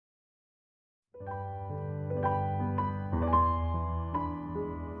Well,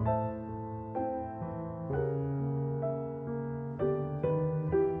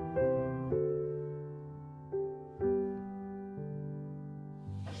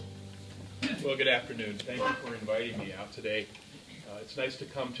 good afternoon. Thank you for inviting me out today. It's nice to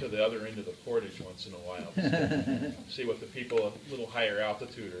come to the other end of the Portage once in a while, just to see what the people a little higher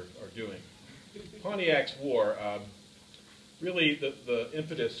altitude are doing. Pontiac's War, really the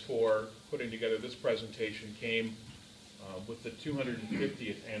impetus for putting together this presentation came with the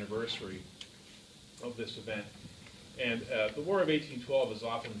 250th anniversary of this event. And the War of 1812 has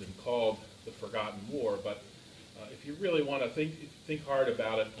often been called the Forgotten War, but if you really want to think hard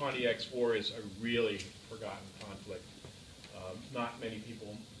about it, Pontiac's War is a really forgotten conflict. Not many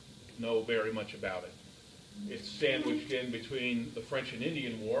people know very much about it. It's sandwiched in between the French and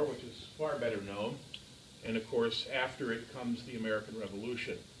Indian War, which is far better known, and of course after it comes the American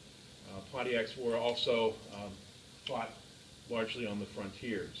Revolution. Pontiac's War also fought largely on the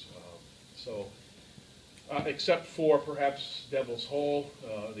frontiers. Except for perhaps Devil's Hole,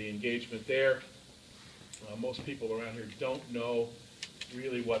 the engagement there, most people around here don't know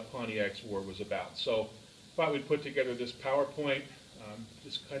really what Pontiac's War was about. So I thought we'd put together this PowerPoint,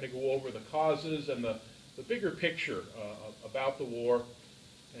 just kind of go over the causes and the bigger picture about the war,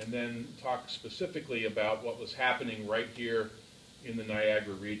 and then talk specifically about what was happening right here in the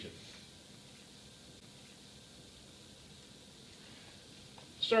Niagara region.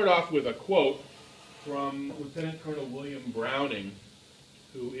 Start off with a quote from Lieutenant Colonel William Browning,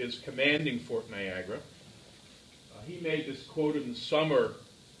 who is commanding Fort Niagara. He made this quote in the summer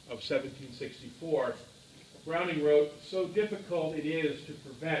of 1764. Browning wrote, "So difficult it is to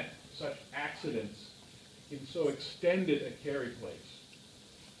prevent such accidents in so extended a carry place.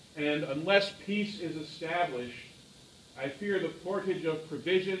 And unless peace is established, I fear the portage of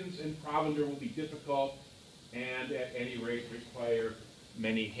provisions and provender will be difficult and at any rate require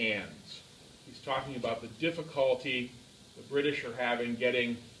many hands." He's talking about the difficulty the British are having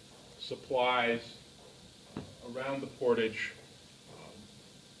getting supplies around the portage.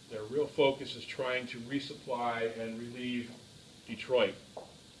 Their real focus is trying to resupply and relieve Detroit.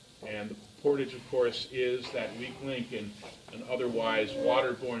 And the portage, of course, is that weak link in an otherwise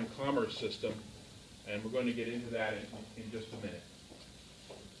waterborne commerce system. And we're going to get into that in just a minute.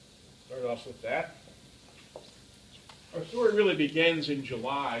 Start off with that. Our story really begins in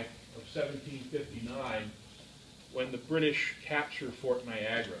July of 1759 when the British capture Fort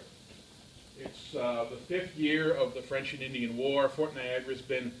Niagara. It's the 5th year of the French and Indian War. Fort Niagara has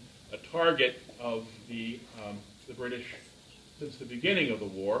been a target of the British since the beginning of the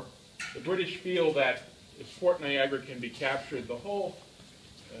war. The British feel that if Fort Niagara can be captured, the whole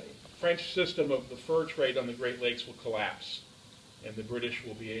French system of the fur trade on the Great Lakes will collapse, and the British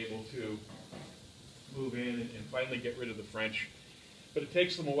will be able to move in and finally get rid of the French. But it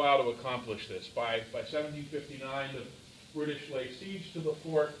takes them a while to accomplish this. By 1759, the British lay siege to the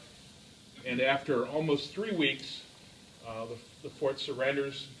fort, and after almost 3 weeks, the fort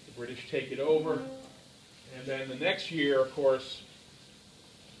surrenders. The British take it over. And then the next year, of course,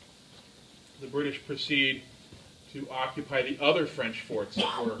 the British proceed to occupy the other French forts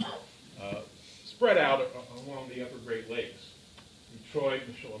that were spread out along the upper Great Lakes. Detroit,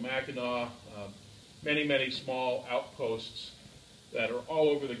 Michilimackinac, many, many small outposts that are all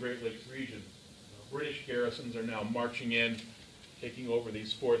over the Great Lakes region. British garrisons are now marching in, taking over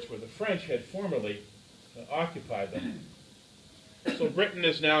these forts where the French had formerly occupied them. So Britain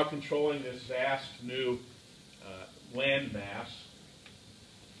is now controlling this vast new land mass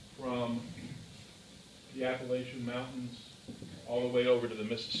from the Appalachian Mountains all the way over to the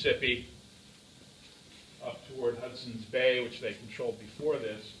Mississippi, up toward Hudson's Bay, which they controlled before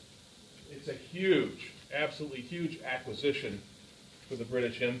this. It's a huge, absolutely huge acquisition for the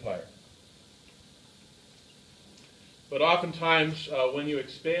British Empire. But oftentimes, when you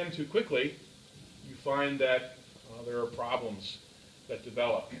expand too quickly, you find that there are problems that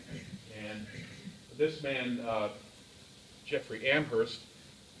develop. And this man, Jeffrey Amherst,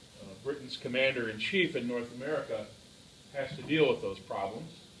 Britain's commander-in-chief in North America, has to deal with those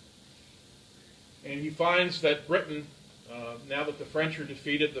problems. And he finds that Britain, now that the French are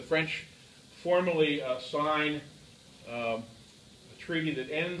defeated, the French formally sign a treaty that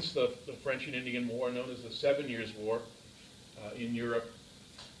ends the French and Indian War, known as the 7 Years' War, in Europe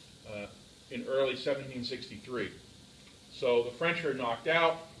in early 1763. So the French are knocked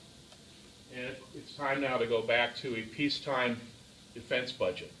out, and it's time now to go back to a peacetime defense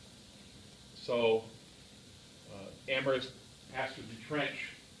budget. So Amherst has to retrench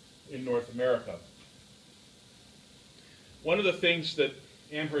in North America. One of the things that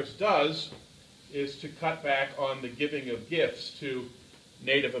Amherst does is to cut back on the giving of gifts to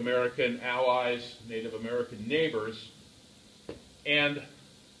Native American allies, Native American neighbors. And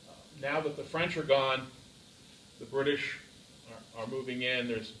now that the French are gone, the British are moving in.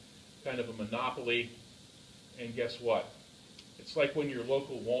 There's kind of a monopoly. And guess what? It's like when your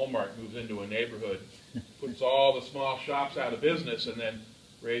local Walmart moves into a neighborhood, puts all the small shops out of business, and then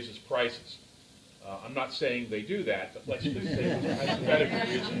raises prices. I'm not saying they do that, but let's just say for hypothetical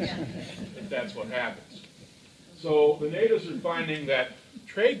reasons that that's what happens. So the natives are finding that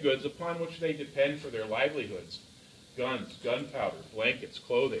trade goods upon which they depend for their livelihoods, guns, gunpowder, blankets,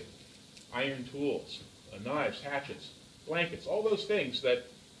 clothing, iron tools, knives, hatchets, blankets, all those things that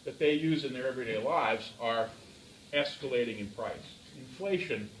they use in their everyday lives are escalating in price.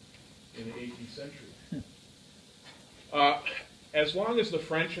 Inflation in the 18th century. As long as the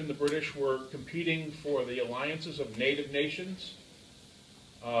French and the British were competing for the alliances of native nations,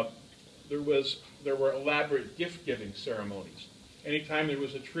 there were elaborate gift-giving ceremonies. Anytime there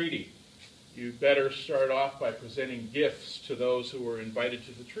was a treaty, you better start off by presenting gifts to those who were invited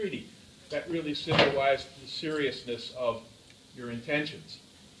to the treaty. That really symbolized the seriousness of your intentions.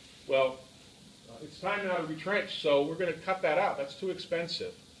 Well, it's time now to retrench, so we're going to cut that out. That's too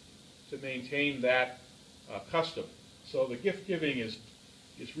expensive to maintain that custom. So the gift giving is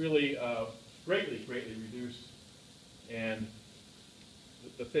really greatly reduced, and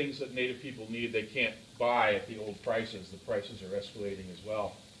the things that Native people need they can't buy at the old prices. The prices are escalating as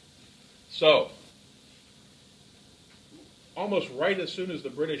well. So almost right as soon as the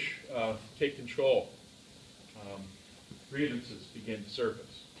British take control, grievances begin to surface.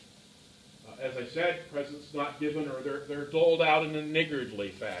 As I said, presents not given, or they're doled out in a niggardly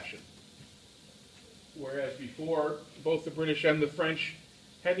fashion. Whereas before, both the British and the French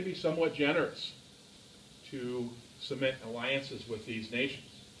had to be somewhat generous to cement alliances with these nations.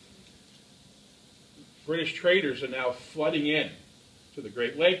 British traders are now flooding in to the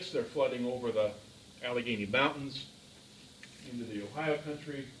Great Lakes. They're flooding over the Allegheny Mountains into the Ohio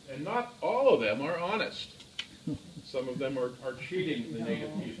country, and not all of them are honest. Some of them are cheating the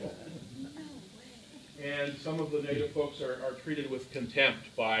native people. And some of the native folks are treated with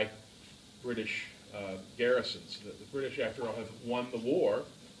contempt by British garrisons. The British, after all, have won the war,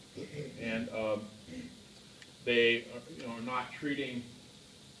 and they are not treating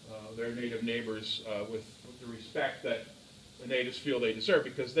their native neighbors with the respect that the natives feel they deserve,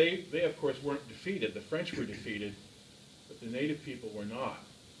 because they of course weren't defeated. The French were defeated, but the native people were not.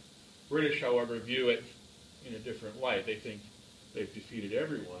 British, however, view it in a different light. They think they've defeated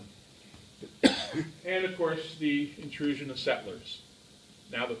everyone. And of course, the intrusion of settlers.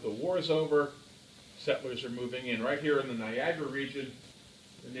 Now that the war is over, settlers are moving in. Right here in the Niagara region,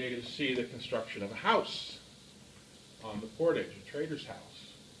 the natives see the construction of a house on the Portage, a trader's house.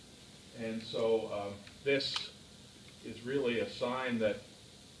 And so this is really a sign that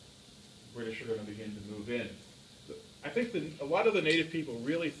the British are going to begin to move in. I think that a lot of the native people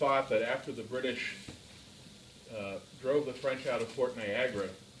really thought that after the British drove the French out of Fort Niagara,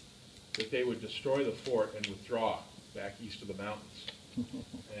 that they would destroy the fort and withdraw back east of the mountains.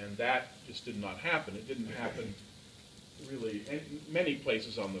 And that just did not happen. It didn't happen really in many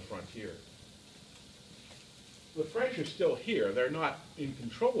places on the frontier. The French are still here. They're not in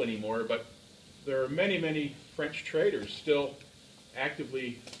control anymore, but there are many, many French traders still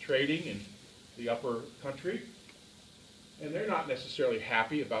actively trading in the upper country. And they're not necessarily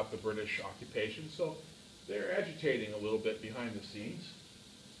happy about the British occupation, so they're agitating a little bit behind the scenes.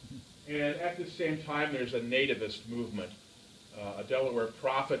 And at the same time, there's a nativist movement. A Delaware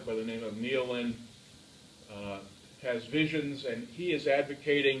prophet by the name of Nealon has visions, and he is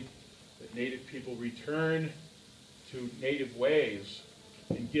advocating that native people return to native ways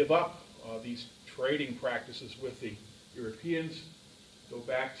and give up these trading practices with the Europeans, go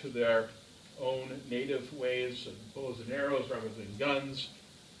back to their own native ways of bows and arrows rather than guns,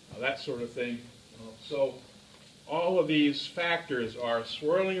 that sort of thing. So all of these factors are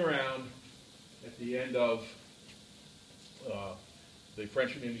swirling around at the end of the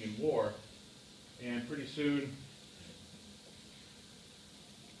French and Indian War, and pretty soon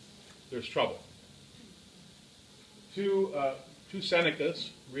there's trouble. Two Senecas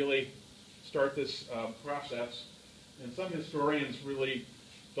really start this process, and some historians really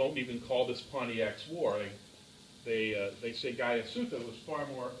don't even call this Pontiac's War. They say Gaiasuta was far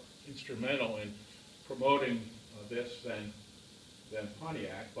more instrumental in promoting this than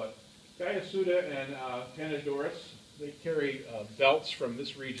Pontiac, but Gaiasuta and Panadorus, they carry belts from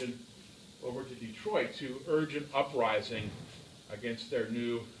this region over to Detroit to urge an uprising against their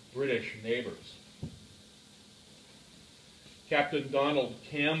new British neighbors. Captain Donald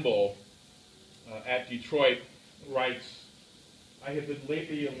Campbell at Detroit writes, "I have been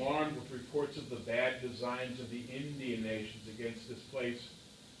lately alarmed with reports of the bad designs of the Indian nations against this place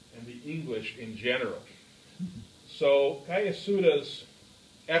and the English in general." So Cayasuda's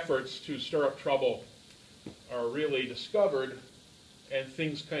efforts to stir up trouble are really discovered, and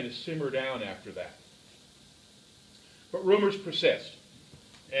things kind of simmer down after that. But rumors persist,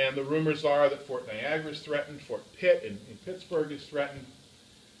 and the rumors are that Fort Niagara is threatened, Fort Pitt in Pittsburgh is threatened.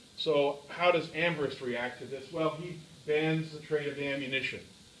 So how does Amherst react to this? Well, he bans the trade of ammunition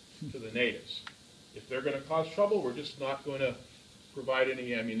to the natives. If they're going to cause trouble, we're just not going to provide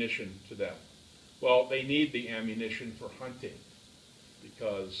any ammunition to them. Well, they need the ammunition for hunting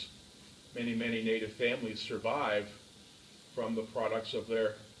because many, many native families survive from the products of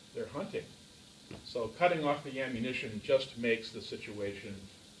their hunting. So cutting off the ammunition just makes the situation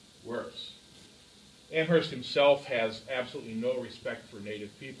worse. Amherst himself has absolutely no respect for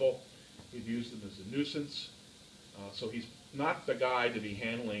native people. He views them as a nuisance. So he's not the guy to be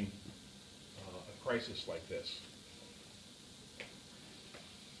handling a crisis like this.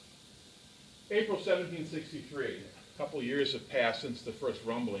 April 1763, a couple of years have passed since the first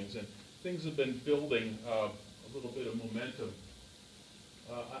rumblings, and things have been building a little bit of momentum.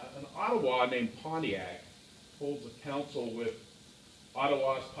 An Ottawa named Pontiac holds a council with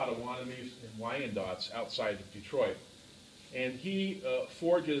Ottawas, Potawatomis, and Wyandots outside of Detroit. And he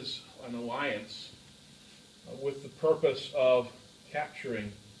forges an alliance with the purpose of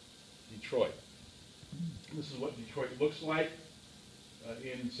capturing Detroit. This is what Detroit looks like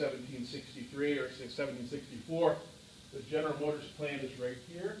in 1763 or 1764. The General Motors plant is right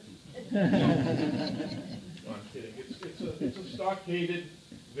here. No, I'm kidding. It's a stockaded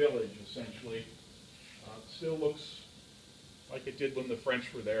village, essentially. It still looks like it did when the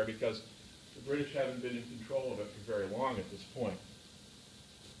French were there because the British haven't been in control of it for very long at this point.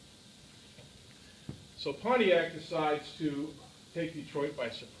 So Pontiac decides to take Detroit by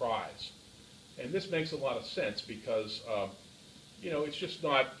surprise. And this makes a lot of sense because, it's just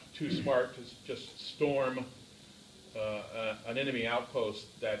not too smart to just storm an enemy outpost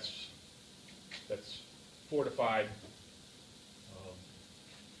that's fortified,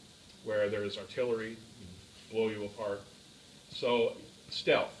 where there's artillery, blow you apart. So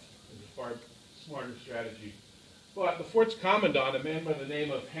stealth is a far smarter strategy. But the fort's commandant, a man by the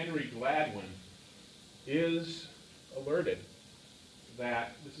name of Henry Gladwin, is alerted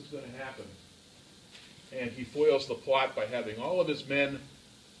that this is going to happen. And he foils the plot by having all of his men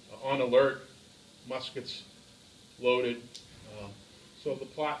on alert, muskets loaded. So the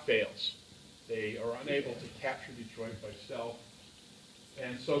plot fails. They are unable to capture Detroit by stealth.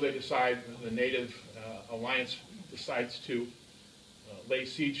 And so they decide, the native alliance decides to lay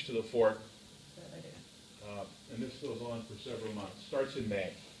siege to the fort. And this goes on for several months. Starts in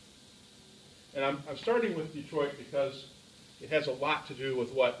May. And I'm starting with Detroit because it has a lot to do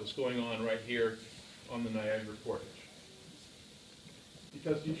with what was going on right here on the Niagara Portage.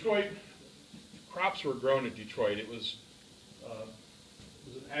 Because Detroit, crops were grown in Detroit. It was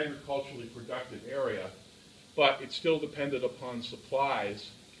an agriculturally productive area, but it still depended upon supplies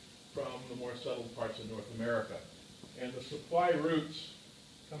from the more settled parts of North America. And the supply routes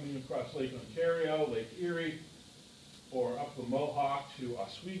coming across Lake Ontario, Lake Erie, or up the Mohawk to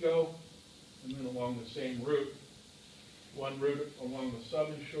Oswego, and then along the same route. One route along the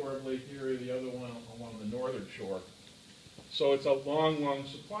southern shore of Lake Erie, the other one along the northern shore. So it's a long, long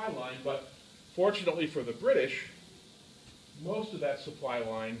supply line, but fortunately for the British, most of that supply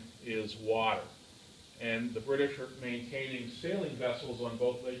line is water. And the British are maintaining sailing vessels on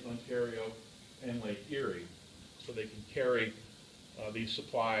both Lake Ontario and Lake Erie, so they can carry these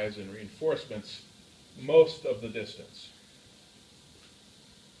supplies and reinforcements most of the distance.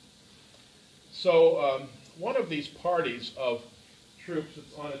 So one of these parties of troops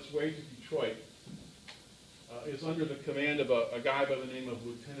that's on its way to Detroit is under the command of a guy by the name of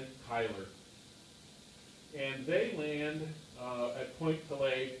Lieutenant Tyler. And they land at Point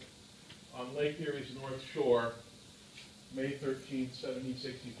Calais on Lake Erie's north shore, May 13,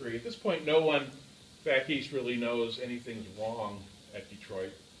 1763. At this point, no one back east really knows anything's wrong at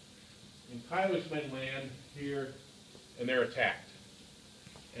Detroit. And Tyler's men land here, and they're attacked.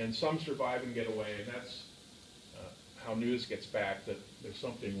 And some survive and get away, and that's how news gets back that there's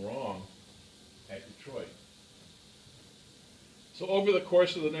something wrong at Detroit. So over the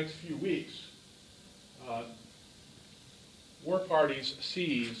course of the next few weeks, war parties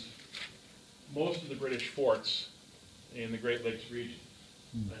seize most of the British forts in the Great Lakes region.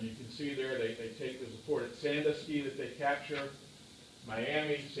 And you can see there, there's a fort at Sandusky that they capture,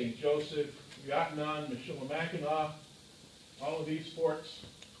 Miami, St. Joseph, Yatnan, Michilimackinac, all of these forts.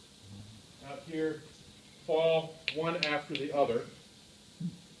 out here fall one after the other.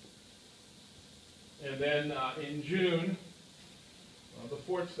 And then in June, the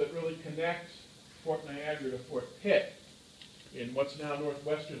forts that really connect Fort Niagara to Fort Pitt in what's now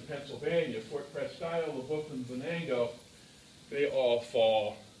northwestern Pennsylvania, Fort Presque Isle, Le Boeuf, and Venango, they all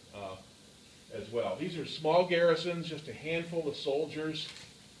fall as well. These are small garrisons, just a handful of soldiers,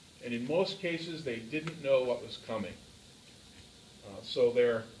 and in most cases they didn't know what was coming. So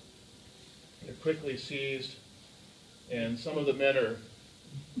they're quickly seized, and some of the men are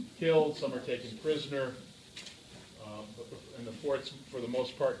killed, some are taken prisoner, and the forts, for the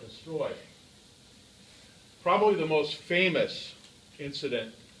most part, destroyed. Probably the most famous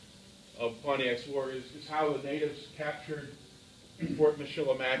incident of Pontiac's war is how the natives captured Fort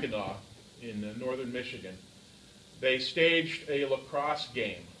Michilimackinac in northern Michigan. They staged a lacrosse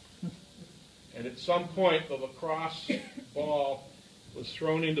game, and at some point the lacrosse ball was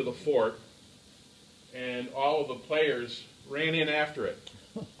thrown into the fort, and all of the players ran in after it.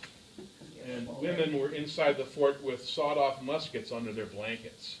 And women were inside the fort with sawed-off muskets under their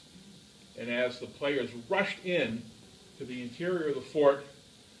blankets. And as the players rushed in to the interior of the fort,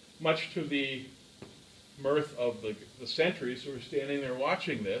 much to the mirth of the sentries who were standing there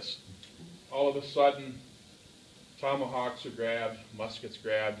watching this, all of a sudden tomahawks are grabbed, muskets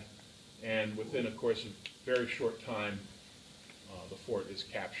grabbed, and within, of course, a very short time, the fort is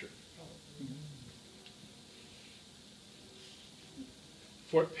captured.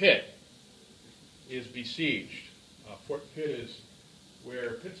 Fort Pitt is besieged. Fort Pitt is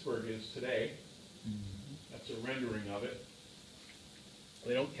where Pittsburgh is today. That's a rendering of it.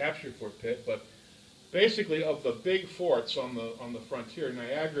 They don't capture Fort Pitt, but basically of the big forts on the frontier,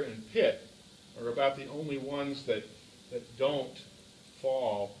 Niagara and Pitt are about the only ones that don't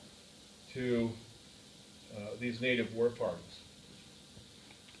fall to these native war parties.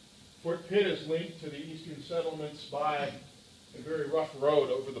 Fort Pitt is linked to the eastern settlements by a very rough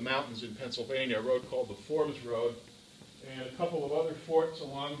road over the mountains in Pennsylvania, a road called the Forbes Road, and a couple of other forts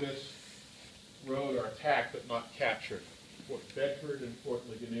along this road are attacked but not captured. Fort Bedford and Fort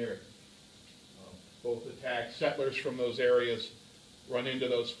Ligonier. Both attack. Settlers from those areas run into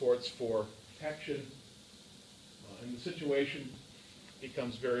those forts for protection, and the situation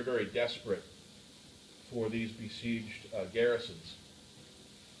becomes very, very desperate for these besieged garrisons.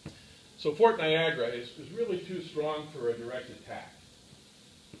 So Fort Niagara is really too strong for a direct attack.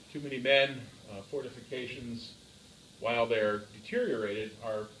 Too many men, fortifications, while they're deteriorated,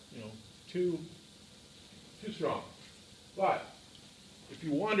 are too strong. But if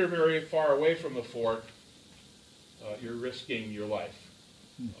you wander very far away from the fort, you're risking your life.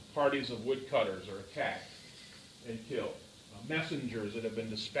 Parties of woodcutters are attacked and killed. Messengers that have been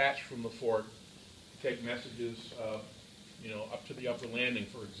dispatched from the fort to take messages, up to the upper landing,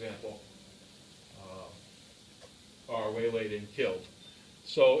 for example, are waylaid and killed.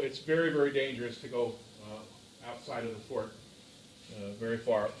 So it's very, very dangerous to go outside of the fort, very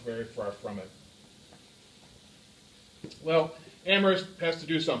far from it. Well, Amherst has to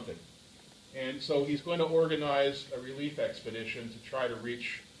do something, and so he's going to organize a relief expedition to try to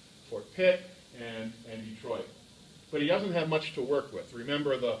reach Fort Pitt and Detroit. But he doesn't have much to work with.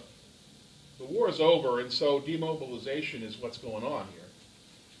 Remember, the war is over, and so demobilization is what's going on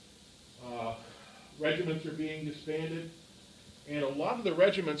here. Regiments are being disbanded, and a lot of the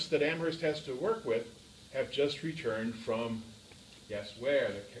regiments that Amherst has to work with have just returned from, guess where,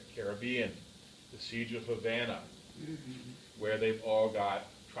 the Caribbean, the siege of Havana, where they've all got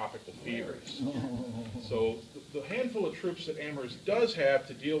tropical fevers. So the handful of troops that Amherst does have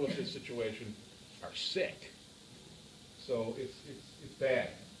to deal with this situation are sick. So it's bad.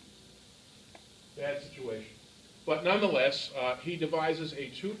 Bad situation. But nonetheless, he devises a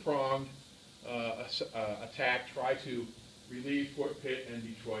two-pronged attack, try to relieve Fort Pitt and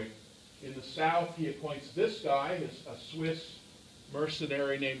Detroit. In the south, he appoints this guy, a Swiss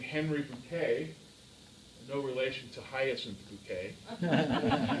mercenary named Henry Bouquet, no relation to Hyacinth Bouquet.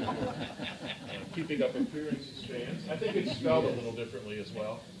 Keeping up appearances, fans. I think it's spelled a little differently as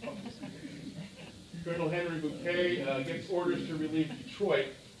well. Colonel Henry Bouquet gets orders to relieve Detroit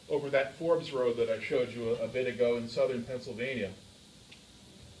over that Forbes Road that I showed you a bit ago in southern Pennsylvania.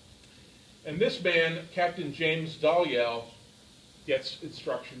 And this man, Captain James Dalyell, gets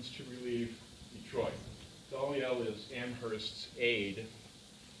instructions to relieve Detroit. Dalyell is Amherst's aide.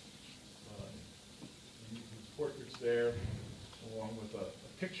 His portrait's there, along with a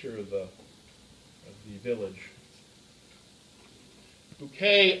picture of the village.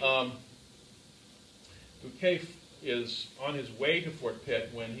 Bouquet is on his way to Fort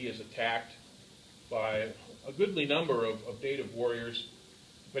Pitt when he is attacked by a goodly number of native warriors.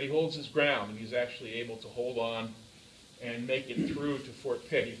 But he holds his ground, and he's actually able to hold on and make it through to Fort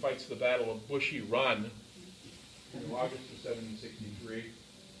Pitt. He fights the Battle of Bushy Run in August of 1763,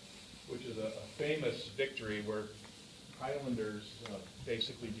 which is a famous victory where Highlanders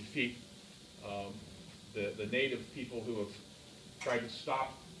basically defeat the native people who have tried to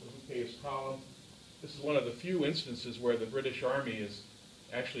stop the Lucas column. This is one of the few instances where the British Army is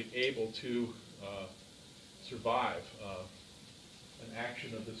actually able to survive an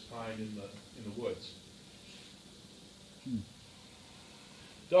action of this kind in the woods.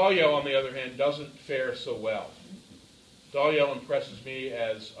 Dalyell, on the other hand, doesn't fare so well. Dalyell impresses me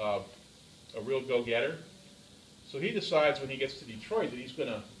as a real go-getter. So he decides when he gets to Detroit that he's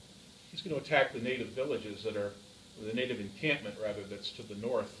going to attack the native villages that are, or the native encampment rather, that's to the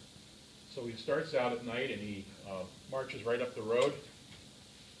north. So he starts out at night and he marches right up the road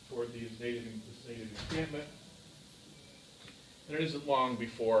toward this native encampment. And it isn't long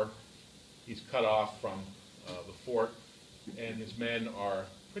before he's cut off from the fort, and his men are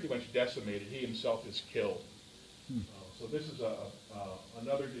pretty much decimated. He himself is killed. So this is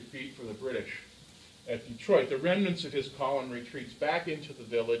another defeat for the British at Detroit. The remnants of his column retreats back into the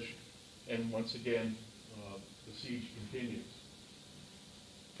village, and once again, the siege continues.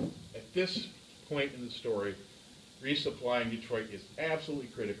 At this point in the story, resupplying Detroit is absolutely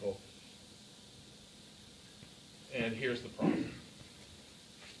critical. And here's the problem.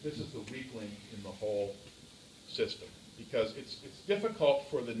 This is the weak link in the whole system, because it's difficult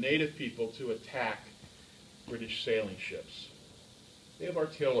for the native people to attack British sailing ships. They have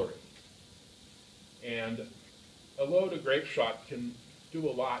artillery, and a load of grape shot can do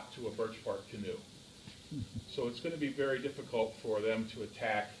a lot to a birch bark canoe. So it's going to be very difficult for them to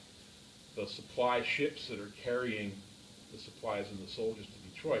attack the supply ships that are carrying the supplies and the soldiers to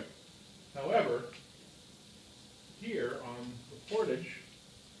Detroit. However, here on the Portage,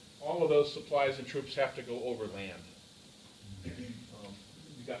 all of those supplies and troops have to go over land.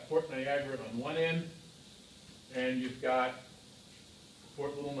 You've got Fort Niagara on one end, and you've got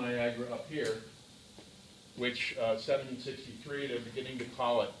Fort Little Niagara up here, which 1763 they're beginning to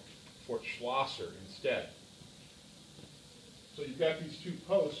call it Fort Schlosser instead. So you've got these two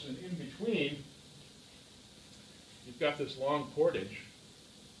posts, and in between, you've got this long portage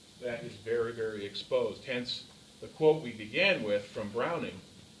that is very, very exposed. Hence, the quote we began with from Browning,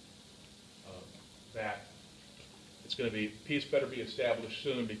 that it's going to be, peace better be established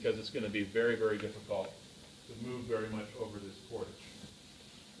soon because it's going to be very, very difficult to move very much over this portage.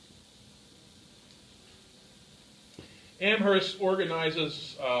 Amherst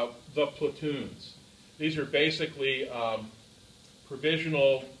organizes the platoons. These are basically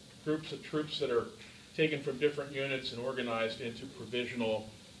provisional groups of troops that are taken from different units and organized into provisional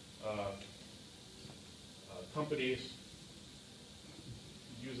companies,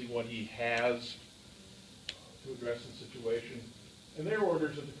 using what he has to address the situation. And their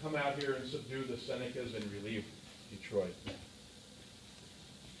orders are to come out here and subdue the Senecas and relieve Detroit.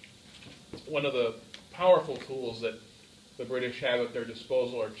 One of the powerful tools that the British have at their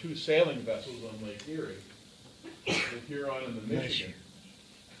disposal are two sailing vessels on Lake Erie, the Huron and the Michigan.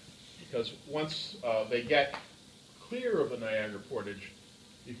 Because once they get clear of the Niagara Portage,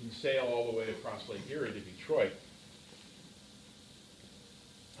 you can sail all the way across Lake Erie to Detroit.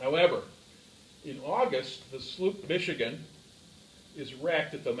 However, in August, the sloop Michigan is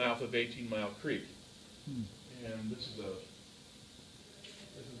wrecked at the mouth of 18 Mile Creek. And this is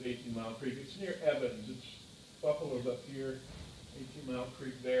 18 Mile Creek. It's near Evans. It's Buffalo's up here, 18 Mile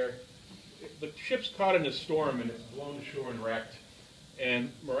Creek there. The ship's caught in a storm and it's blown ashore and wrecked.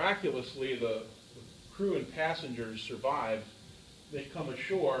 And miraculously, the crew and passengers survive. They come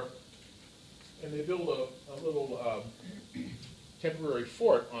ashore and they build a little temporary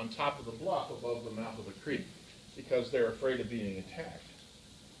fort on top of the bluff above the mouth of the creek because they're afraid of being attacked.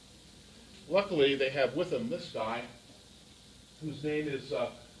 Luckily, they have with them this guy whose name is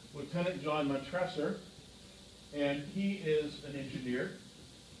Lieutenant John Montresor, and he is an engineer,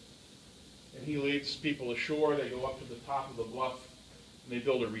 and he leads people ashore. They go up to the top of the bluff and they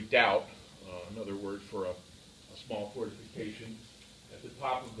build a redoubt, another word for a small fortification, at the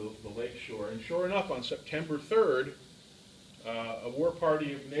top of the lake shore. And sure enough, on September 3rd, a war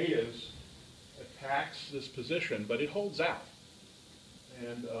party of natives attacks this position, but it holds out.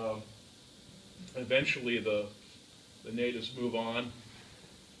 And eventually the natives move on.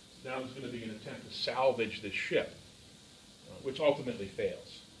 Now there's going to be an attempt to salvage this ship, which ultimately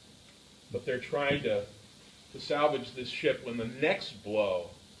fails. But they're trying to salvage this ship when the next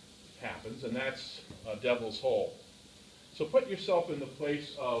blow happens, and that's Devil's Hole. So put yourself in the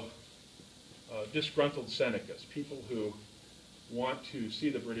place of disgruntled Senecas, people who want to see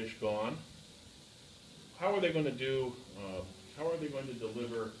the British gone. How are they going to do? How are they going to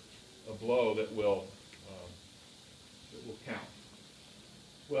deliver a blow that will count?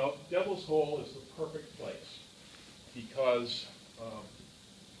 Well, Devil's Hole is the perfect place because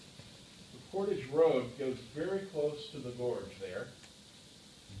the Portage Road goes very close to the gorge there.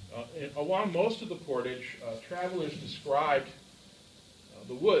 And along most of the Portage, travelers described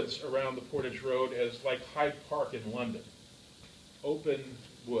the woods around the Portage Road as like Hyde Park in London. Open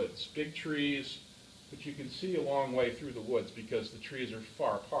woods, big trees, but you can see a long way through the woods because the trees are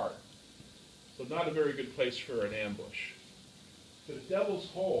far apart. So not a very good place for an ambush. But at Devil's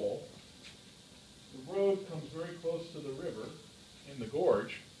Hole, the road comes very close to the river in the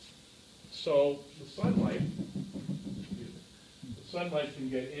gorge, so the sunlight can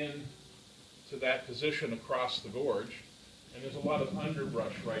get in to that position across the gorge, and there's a lot of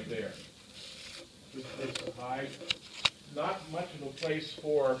underbrush right there. Good place to hide. Not much of a place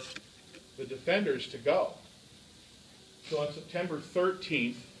for the defenders to go. So on September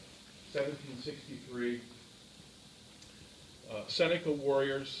 13th, 1763, Seneca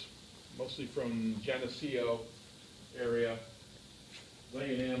warriors, mostly from Geneseo area,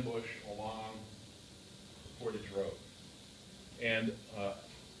 lay an ambush along the Portage Road. And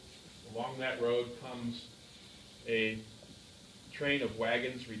along that road comes a train of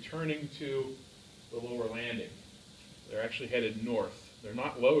wagons returning to the lower landing. They're actually headed north. They're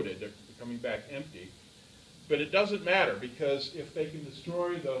not loaded. They're coming back empty. But it doesn't matter because if they can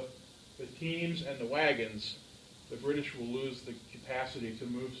destroy the teams and the wagons, the British will lose the capacity to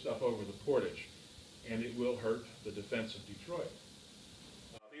move stuff over the Portage, and it will hurt the defense of Detroit.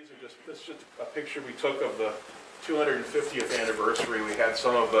 This is just a picture we took of the 250th anniversary. We had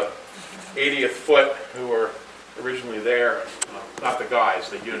some of the 80th Foot who were originally there, not the guys,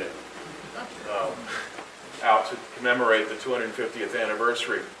 the unit, out to commemorate the 250th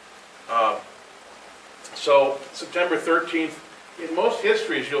anniversary. So September 13th, in most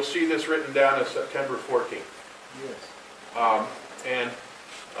histories you'll see this written down as September 14th. Yes. And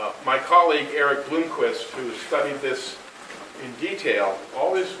my colleague Eric Bloomquist, who studied this in detail,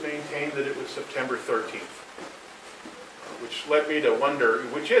 always maintained that it was September 13th, which led me to wonder,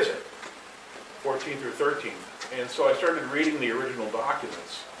 which is it, 14th or 13th? And so I started reading the original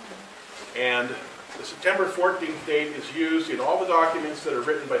documents. And the September 14th date is used in all the documents that are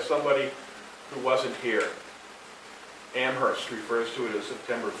written by somebody who wasn't here. Amherst refers to it as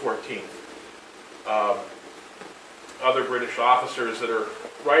September 14th. Other British officers that are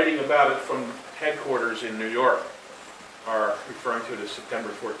writing about it from headquarters in New York are referring to it as September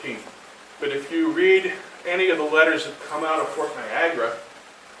 14th. But if you read any of the letters that come out of Fort Niagara,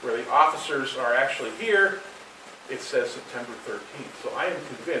 where the officers are actually here, it says September 13th. So I am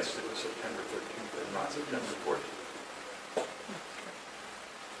convinced it was September 13th and not September 14th.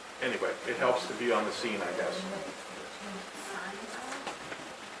 Anyway, it helps to be on the scene, I guess.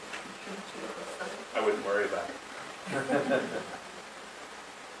 I wouldn't worry about it. So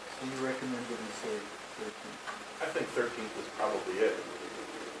you recommend that we say 13th? I think 13th is probably it,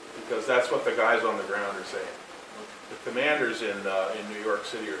 because that's what the guys on the ground are saying. The commanders in New York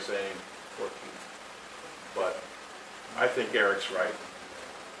City are saying 14th, but I think Eric's right.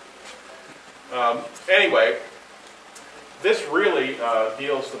 Anyway, this really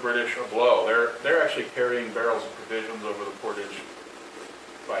deals the British a blow. They're actually carrying barrels of provisions over the Portage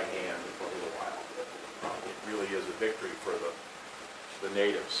by hand for a little while. It really is a victory for the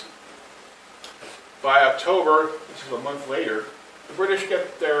natives. By October, this is a month later, the British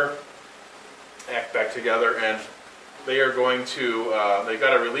get their act back together, and they are going to, they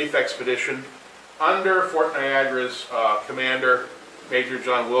got a relief expedition under Fort Niagara's commander, Major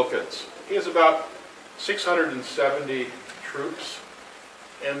John Wilkins. He has about 670 troops,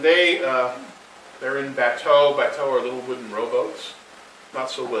 and they're in bateaux. Bateaux are little wooden rowboats, not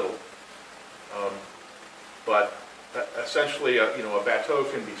so little, but essentially, a bateau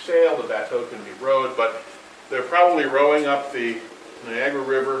can be sailed, a bateau can be rowed, but they're probably rowing up the Niagara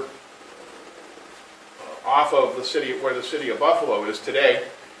River off of the city, where the city of Buffalo is today.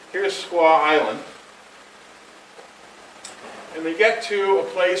 Here's Squaw Island, and they get to a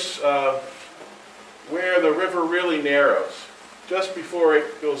place where the river really narrows, just before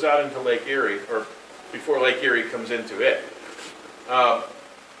it goes out into Lake Erie, or before Lake Erie comes into it.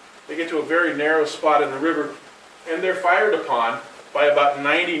 They get to a very narrow spot in the river, and they're fired upon by about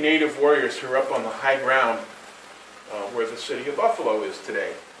 90 native warriors who are up on the high ground where the city of Buffalo is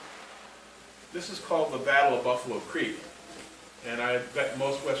today. This is called the Battle of Buffalo Creek, and I bet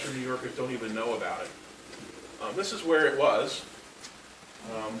most Western New Yorkers don't even know about it. This is where it was.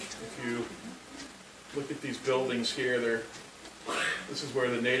 If you look at these buildings here, they're This is where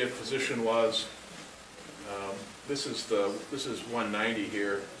the native position was. This is 190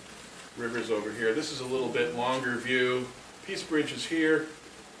 here. River's over here. This is a little bit longer view. Peace Bridge is here.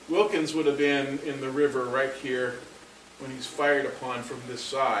 Wilkins would have been in the river right here when he's fired upon from this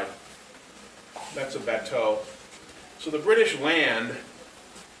side. That's a bateau. So the British land,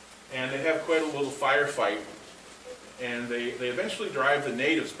 and they have quite a little firefight, and they eventually drive the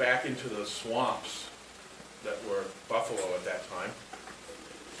natives back into the swamps that were buffalo at that time.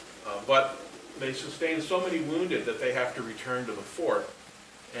 But they sustain so many wounded that they have to return to the fort,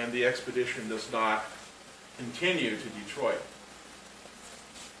 and the expedition does not continue to Detroit.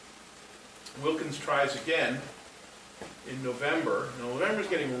 Wilkins tries again in November. Now, November's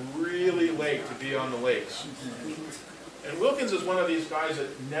getting really late to be on the lakes. And Wilkins is one of these guys that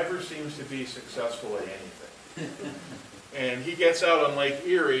never seems to be successful at anything. And he gets out on Lake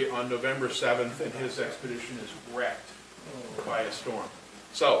Erie on November 7th, and his expedition is wrecked by a storm.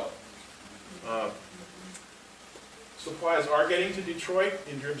 So, supplies are getting to Detroit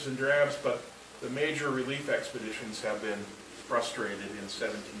in dribs and drabs, but the major relief expeditions have been frustrated in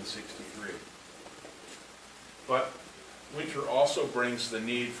 1763. But winter also brings the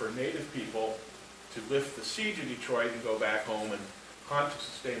need for native people to lift the siege of Detroit and go back home and hunt to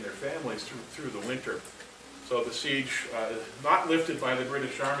sustain their families through the winter. So the siege is not lifted by the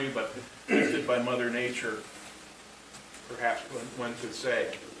British Army, but lifted by Mother Nature, perhaps one could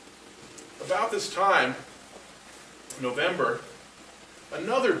say. About this time, November,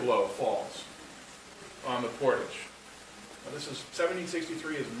 another blow falls on the Portage. Now, this is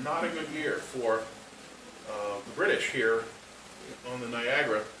 1763 is not a good year for the British here on the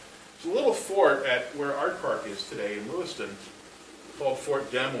Niagara. There's a little fort at where Art Park is today in Lewiston called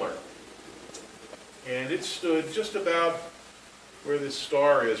Fort Demler. And it stood just about where this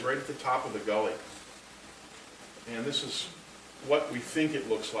star is, right at the top of the gully. And this is what we think it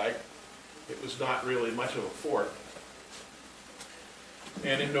looks like. It was not really much of a fort.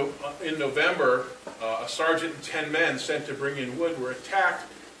 And in November, a sergeant and 10 men sent to bring in wood were attacked.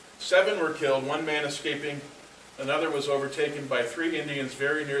 7 were killed, 1 man escaping. Another was overtaken by 3 Indians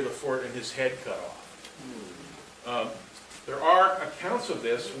very near the fort and his head cut off. There are accounts of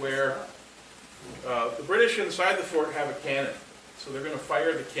this where the British inside the fort have a cannon. So they're going to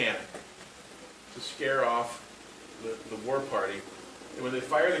fire the cannon to scare off the war party. And when they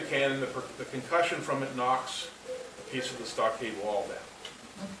fire the cannon, the concussion from it knocks a piece of the stockade wall down.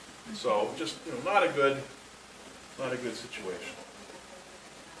 So just not a good situation.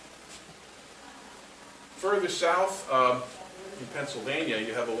 Further south in Pennsylvania,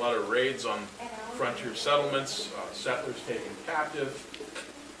 you have a lot of raids on frontier settlements, settlers taken captive.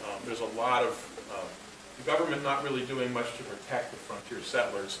 There's a lot of the government not really doing much to protect the frontier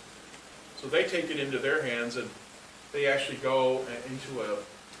settlers. So they take it into their hands, and they actually go into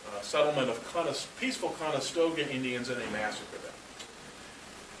a settlement of peaceful Conestoga Indians, and they massacre them.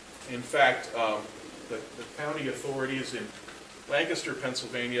 In fact, the county authorities in Lancaster,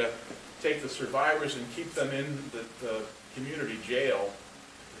 Pennsylvania, take the survivors and keep them in the community jail,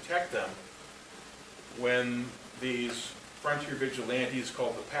 protect them, when these frontier vigilantes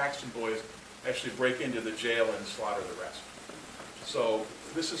called the Paxton Boys actually break into the jail and slaughter the rest. So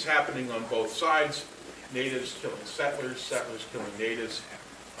this is happening on both sides, natives killing settlers, settlers killing natives.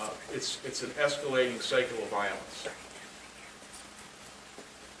 It's an escalating cycle of violence.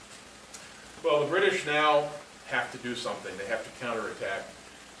 Well, the British now have to do something. They have to counterattack.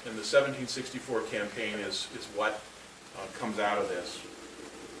 And the 1764 campaign is what comes out of this.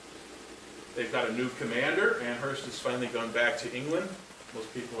 They've got a new commander. Amherst has finally gone back to England.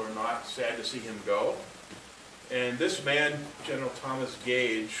 Most people are not sad to see him go. And this man, General Thomas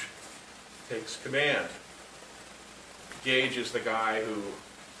Gage, takes command. Gage is the guy who,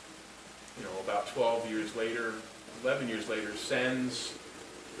 about 12 years later, 11 years later, sends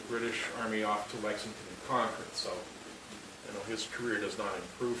the British Army off to Lexington and Concord. So, his career does not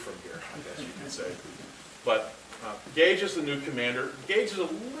improve from here, I guess you could say. But Gage is the new commander. Gage is a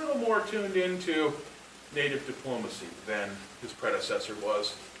little more tuned into native diplomacy than his predecessor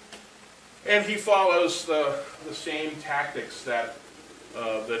was. And he follows the same tactics that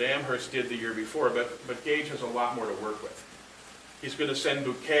Amherst did the year before, but Gage has a lot more to work with. He's going to send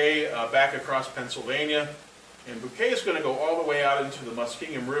Bouquet back across Pennsylvania, and Bouquet is going to go all the way out into the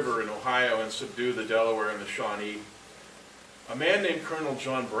Muskingum River in Ohio and subdue the Delaware and the Shawnee. A man named Colonel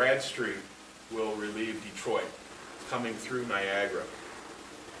John Bradstreet will relieve Detroit, coming through Niagara.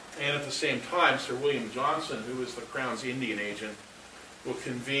 And at the same time, Sir William Johnson, who is the Crown's Indian agent, will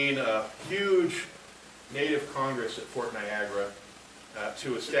convene a huge native congress at Fort Niagara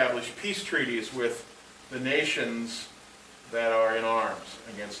to establish peace treaties with the nations that are in arms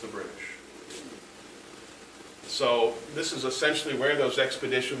against the British. So this is essentially where those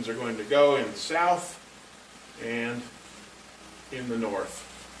expeditions are going to go, in the south and in the north.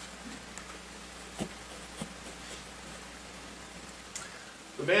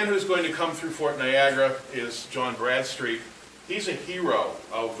 The man who's going to come through Fort Niagara is John Bradstreet. He's a hero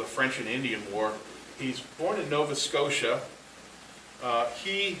of the French and Indian War. He's born in Nova Scotia.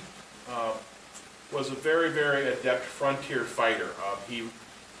 He was a very, very adept frontier fighter. He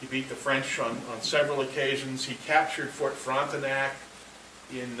beat the French on several occasions. He captured Fort Frontenac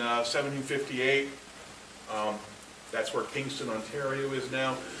in 1758. That's where Kingston, Ontario is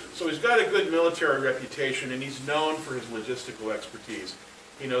now. So he's got a good military reputation, and he's known for his logistical expertise.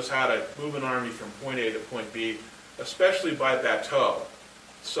 He knows how to move an army from point A to point B, especially by bateau.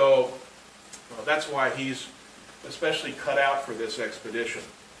 So that's why he's especially cut out for this expedition.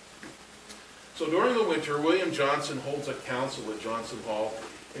 So during the winter, William Johnson holds a council at Johnson Hall,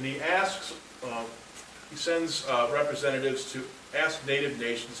 and he sends representatives to ask native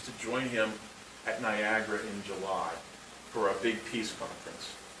nations to join him at Niagara in July for a big peace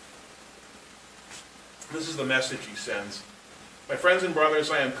conference. This is the message he sends. My friends and brothers,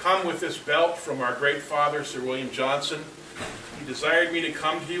 I am come with this belt from our great father, Sir William Johnson. He desired me to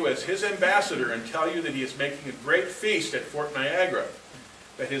come to you as his ambassador and tell you that he is making a great feast at Fort Niagara,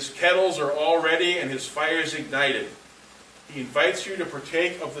 that his kettles are all ready and his fires ignited. He invites you to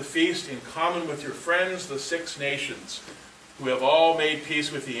partake of the feast in common with your friends, the 6 nations, who have all made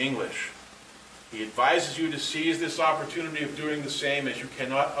peace with the English. He advises you to seize this opportunity of doing the same, as you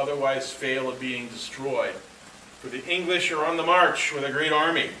cannot otherwise fail of being destroyed. For the English are on the march with a great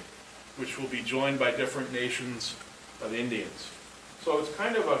army, which will be joined by different nations of Indians. So it's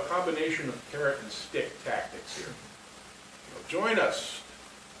kind of a combination of carrot and stick tactics here. Join us.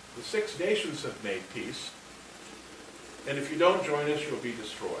 The 6 nations have made peace, and if you don't join us, you'll be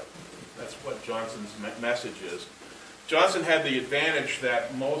destroyed. That's what Johnson's message is. Johnson had the advantage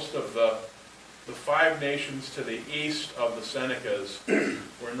that most of the 5 nations to the east of the Senecas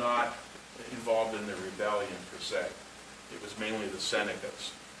were not involved in the rebellion per se. It was mainly the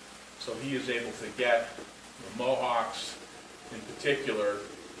Senecas. So he is able to get the Mohawks in particular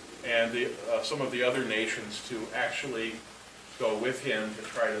and some of the other nations to actually go with him to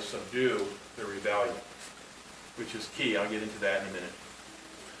try to subdue the rebellion, which is key. I'll get into that in a minute.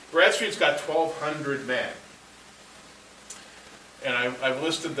 Bradstreet's got 1,200 men, and I've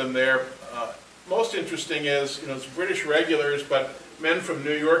listed them there. Most interesting is, it's British regulars, but men from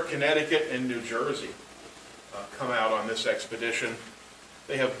New York, Connecticut, and New Jersey come out on this expedition.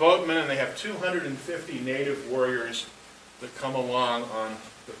 They have boatmen, and they have 250 native warriors that come along on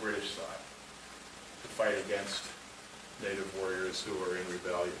the British side to fight against native warriors who are in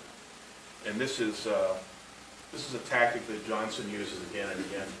rebellion. And this is a tactic that Johnson uses again and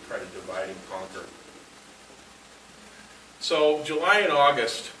again to try to divide and conquer. So July and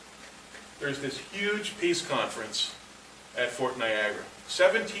August, there's this huge peace conference at Fort Niagara.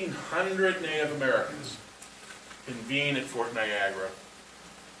 1,700 Native Americans convene at Fort Niagara,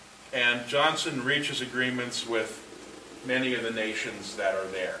 and Johnson reaches agreements with many of the nations that are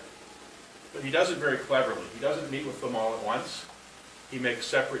there. But he does it very cleverly. He doesn't meet with them all at once. He makes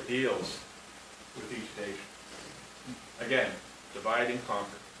separate deals with each nation. Again, divide and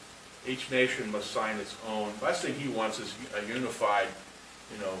conquer. Each nation must sign its own. The last thing he wants is a unified,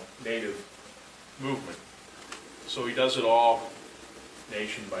 native movement. So he does it all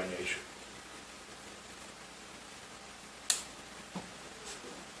nation by nation.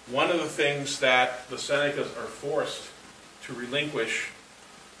 One of the things that the Senecas are forced to relinquish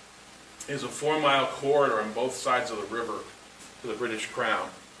is a 4-mile corridor on both sides of the river to the British Crown.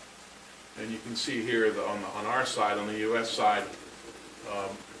 And you can see here on our side, on the U.S. side,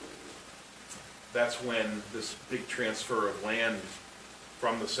 that's when this big transfer of land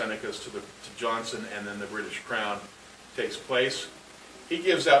from the Senecas to Johnson and then the British Crown takes place. He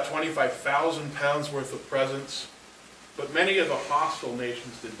gives out 25,000 pounds worth of presents, but many of the hostile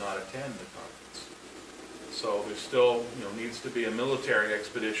nations did not attend the conference. So there still needs to be a military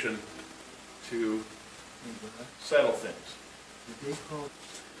expedition to settle things.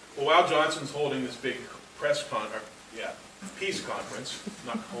 Well, while Johnson's holding this big peace conference,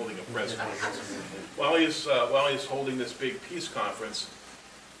 not holding a press conference, while he's holding this big peace conference,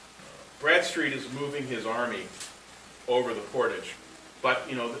 Bradstreet is moving his army over the Portage. But,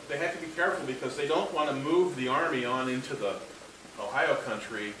 they have to be careful because they don't want to move the army on into the Ohio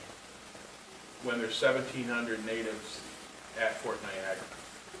country when there's 1,700 natives at Fort Niagara.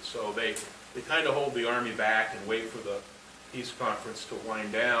 So they kind of hold the army back and wait for the peace conference to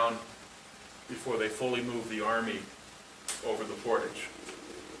wind down before they fully move the army over the Portage.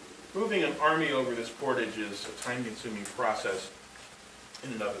 Moving an army over this Portage is a time-consuming process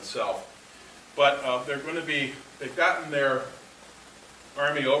in and of itself. But they've gotten their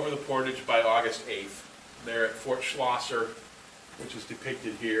army over the Portage by August 8th. They're at Fort Schlosser, which is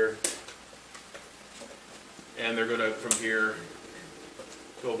depicted here. And they're going to, from here,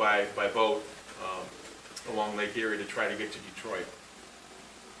 go by boat along Lake Erie to try to get to Detroit.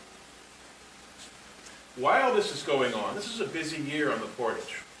 While this is going on, this is a busy year on the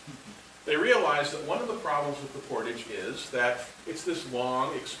Portage. They realize that one of the problems with the Portage is that it's this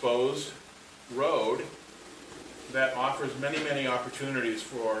long, exposed road that offers many, many opportunities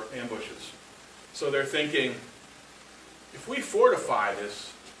for ambushes. So they're thinking, if we fortify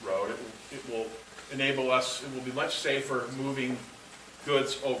this road, it will enable us, it will be much safer moving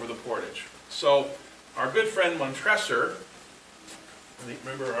goods over the Portage. So our good friend Montresor,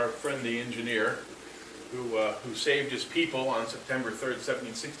 remember our friend the engineer, who saved his people on September 3rd,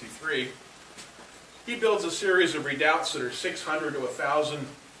 1763, he builds a series of redoubts that are 600 to 1,000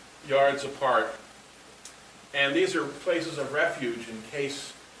 yards apart. And these are places of refuge in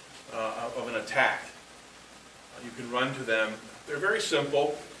case of an attack. You can run to them. They're very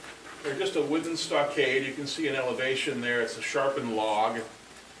simple. They're just a wooden stockade. You can see an elevation there. It's a sharpened log.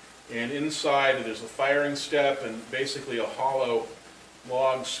 And inside there's a firing step and basically a hollow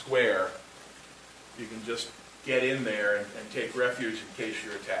log square. You can just get in there and take refuge in case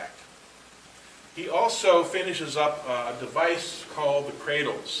you're attacked. He also finishes up a device called the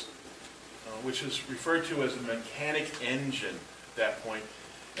cradles, which is referred to as a mechanic engine at that point.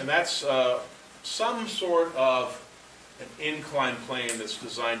 And that's some sort of an inclined plane that's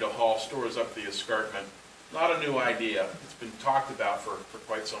designed to haul stores up the escarpment. Not a new idea. It's been talked about for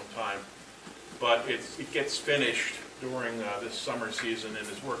quite some time. But it gets finished during this summer season and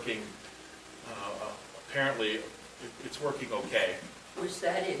is working, apparently, it's working okay. Was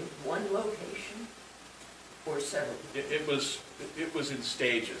that in one location or several? It was in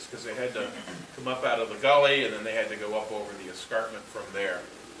stages because they had to come up out of the gully and then they had to go up over the escarpment from there.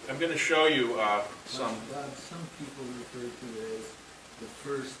 I'm going to show you some. Bob, some people refer to it as the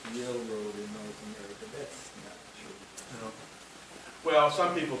first railroad in North America. That's not true. No. Well,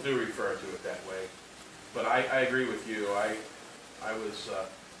 some people do refer to it that way, but I agree with you.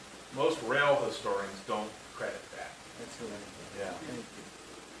 Most rail historians don't credit that. That's what I thought. Yeah. Thank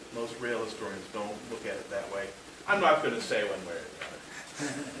you. Most rail historians don't look at it that way. I'm not going to say one way or the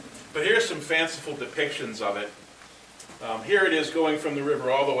other. But here's some fanciful depictions of it. Here it is going from the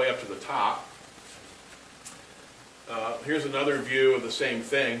river all the way up to the top. Here's another view of the same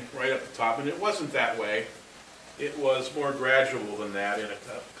thing right up the top, and it wasn't that way. It was more gradual than that in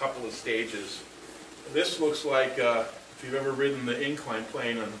a couple of stages. This looks like, if you've ever ridden the incline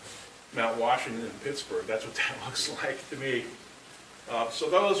plane on Mount Washington in Pittsburgh, that's what that looks like to me. So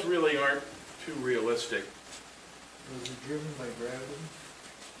those really aren't too realistic. Was it driven by gravity?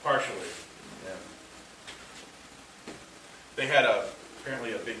 Partially, yeah. They had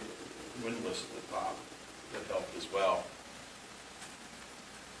apparently a big windlass at the top that helped as well.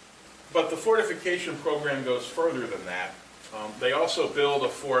 But the fortification program goes further than that. They also build a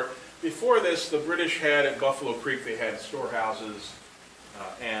fort. Before this, the British had at Buffalo Creek, they had storehouses,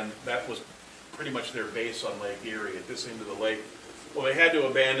 and that was pretty much their base on Lake Erie at this end of the lake. Well, they had to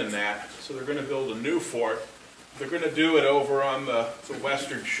abandon that, so they're going to build a new fort. They're going to do it over on the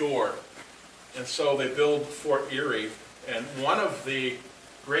western shore. And so they build Fort Erie. And one of the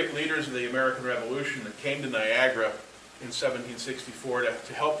great leaders of the American Revolution that came to Niagara in 1764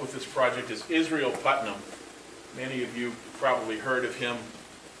 to help with this project is Israel Putnam. Many of you probably heard of him.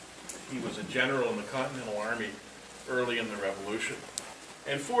 He was a general in the Continental Army early in the Revolution.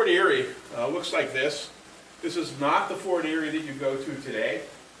 And Fort Erie looks like this. This is not the Fort Erie that you go to today.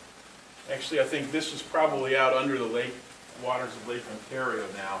 Actually, I think this is probably out under the waters of Lake Ontario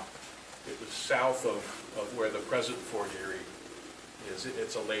now. It was south of where the present Fort Erie is.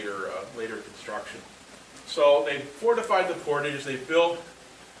 It's a later construction. So they fortified the Portage. They built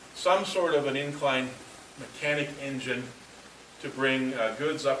some sort of an incline mechanic engine to bring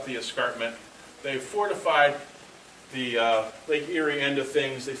goods up the escarpment. They fortified the Lake Erie end of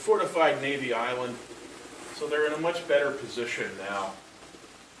things. They fortified Navy Island. So they're in a much better position now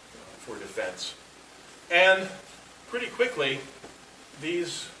for defense. And pretty quickly,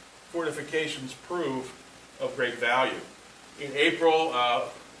 these fortifications prove of great value. In April,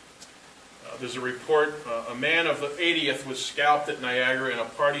 there's a report, a man of the 80th was scalped at Niagara in a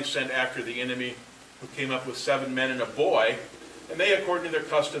party sent after the enemy who came up with 7 men and a boy, and they, according to their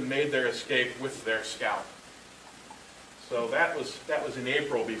custom, made their escape with their scalp. So that was in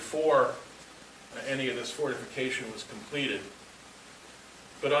April before any of this fortification was completed.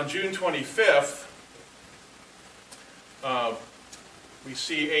 But on June 25th, we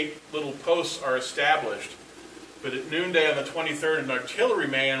see 8 little posts are established. But at noonday on the 23rd, an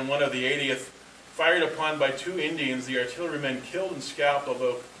artilleryman, one of the 80th, fired upon by 2 Indians. The artillerymen killed and scalped,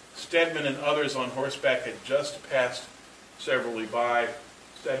 although Stedman and others on horseback had just passed severally by.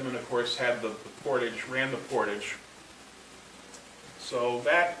 Stedman, of course, had the Portage, ran the Portage. So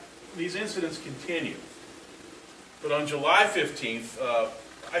these incidents continue. But on July 15th,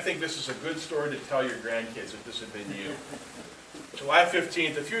 I think this is a good story to tell your grandkids if this had been you. July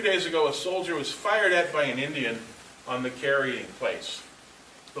 15th, a few days ago, a soldier was fired at by an Indian on the carrying place.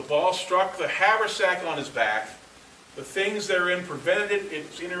 The ball struck the haversack on his back. The things therein prevented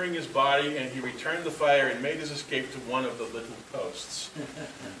it entering his body, and he returned the fire and made his escape to one of the little posts.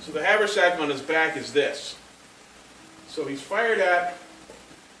 So the haversack on his back is this. So he's fired at,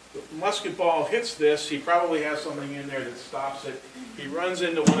 the musket ball hits this, he probably has something in there that stops it. He runs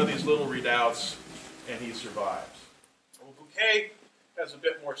into one of these little redoubts, and he survives. Well, Bouquet has a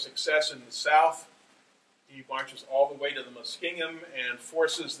bit more success in the south. He marches all the way to the Muskingum and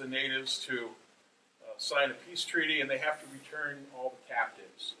forces the natives to sign a peace treaty, and they have to return all the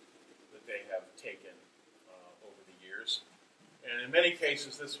captives that they have taken over the years. And in many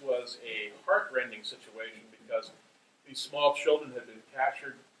cases, this was a heart-rending situation because these small children had been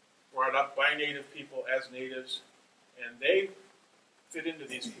captured, brought up by native people as natives, and they fit into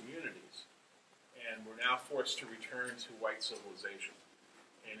these communities and were now forced to return to white civilization.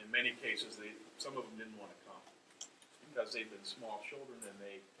 And in many cases, some of them didn't want to come because they'd been small children and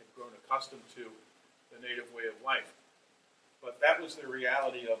they had grown accustomed to the native way of life. But that was the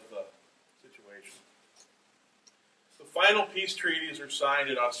reality of the situation. The final peace treaties are signed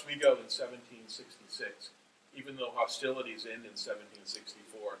at Oswego in 1766, even though hostilities end in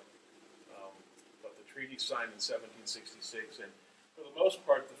 1764. But the treaty signed in 1766, and for the most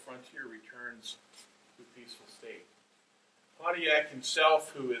part, the frontier returns to a peaceful state. Pontiac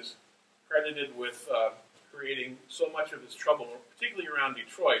himself, who is credited with creating so much of his trouble, particularly around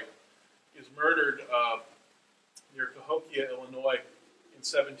Detroit, is murdered near Cahokia, Illinois in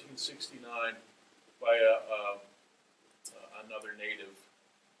 1769 by another native.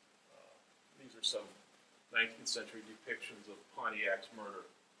 These are some 19th century depictions of Pontiac's murder.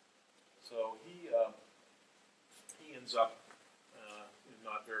 So he ends up in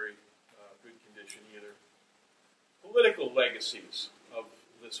not very good condition either. Political legacies of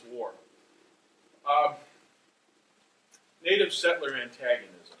this war. Native settler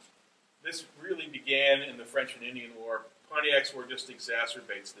antagonism. This really began in the French and Indian War. Pontiac's War just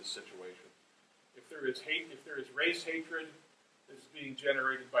exacerbates this situation. If there is race hatred that's being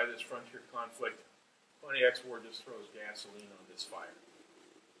generated by this frontier conflict, Pontiac's War just throws gasoline on this fire.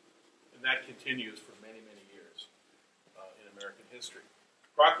 And that continues for many, many years in American history.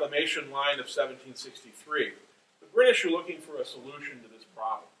 Proclamation line of 1763. The British are looking for a solution to this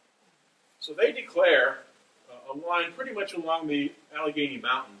problem. So they declare a line pretty much along the Allegheny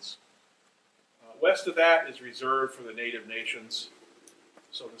Mountains. West of that is reserved for the native nations,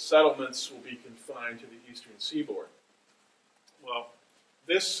 so the settlements will be confined to the eastern seaboard. Well,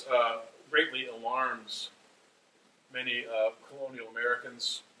 this greatly alarms many colonial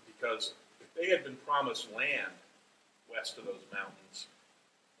Americans because they had been promised land west of those mountains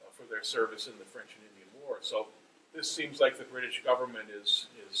for their service in the French and Indian War. So this seems like the British government is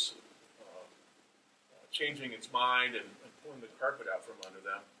changing its mind and pulling the carpet out from under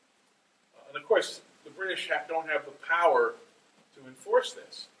them. And of course, the British don't have the power to enforce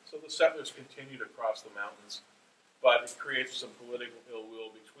this. So the settlers continue to cross the mountains, but it creates some political ill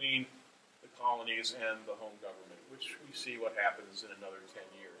will between the colonies and the home government, which we see what happens in another 10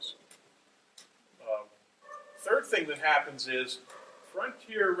 years. Third thing that happens is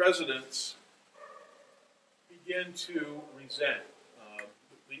frontier residents begin to resent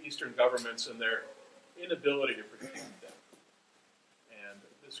the eastern governments and their inability to protect them. And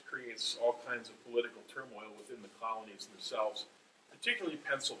this creates all kinds of political turmoil within the colonies themselves, particularly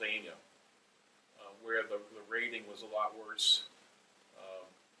Pennsylvania, where the raiding was a lot worse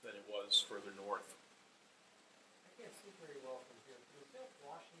than it was further north. I can't see very well from here. Is that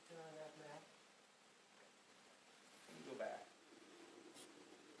Washington on that map? Let me go back.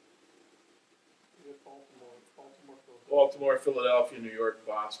 Is it Baltimore? Baltimore, Philadelphia, New York,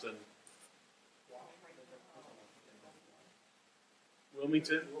 Boston.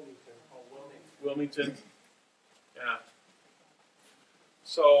 Wilmington? Wilmington. Yeah.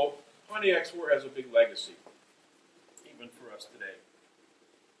 So Pontiac's War has a big legacy, even for us today.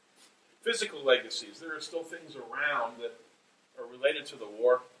 Physical legacies. There are still things around that are related to the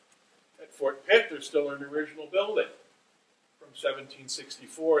war. At At Fort Pitt, there's still an original building from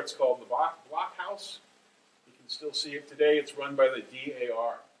 1764. It's called the Block House. You can still see it today. It's run by the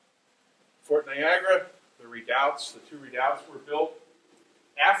DAR. Fort Niagara, the redoubts, the two redoubts were built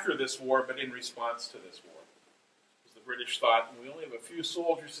after this war, but in response to this war. Because the British thought, we only have a few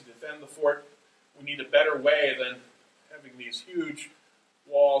soldiers to defend the fort. We need a better way than having these huge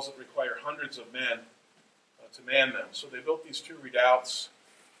walls that require hundreds of men to man them. So they built these two redoubts.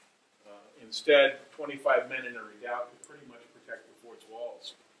 Instead, 25 men in a redoubt could pretty much protect the fort's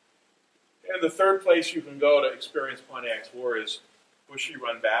walls. And the third place you can go to experience Pontiac's war is Bushy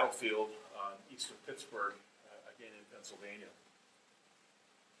Run Battlefield east of Pittsburgh, again in Pennsylvania.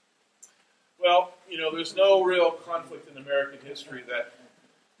 Well, you know, there's no real conflict in American history that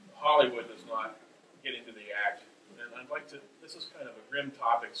Hollywood does not get into the act. And I'd like to, this is kind of a grim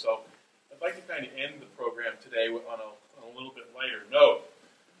topic, so I'd like to kind of end the program today on a little bit lighter note.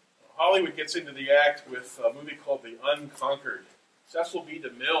 Hollywood gets into the act with a movie called The Unconquered. Cecil B.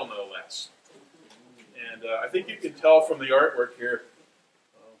 DeMille, no less. And I think you can tell from the artwork here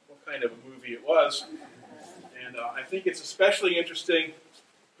what kind of a movie it was. And I think it's especially interesting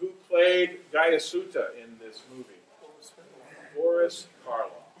who played Gayasuta in this movie. Boris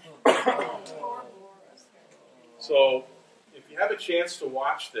Karloff. So, if you have a chance to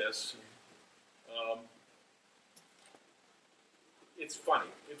watch this, it's funny.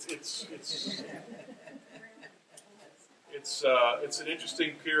 It's an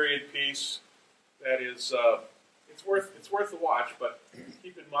interesting period piece that is it's worth the watch, but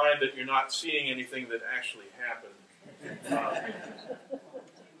keep in mind that you're not seeing anything that actually happened.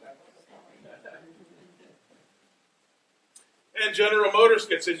 And General Motors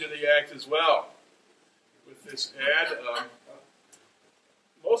gets into the act as well with this ad.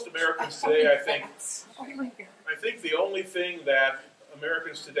 Most Americans today, I think the only thing that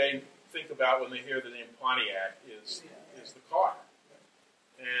Americans today think about when they hear the name Pontiac is the car.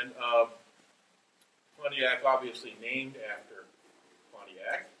 And Pontiac, obviously named after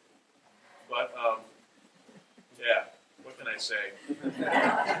Pontiac. But, yeah, what can I say?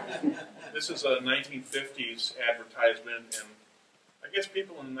 This is a 1950s advertisement, and I guess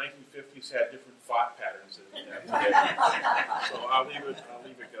people in the 1950s had different thought patterns than we have today. So I'll leave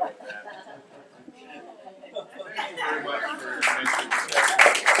it go with that. Thank you very much for your attention today.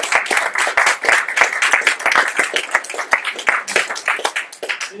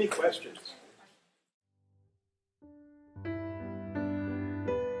 Any questions?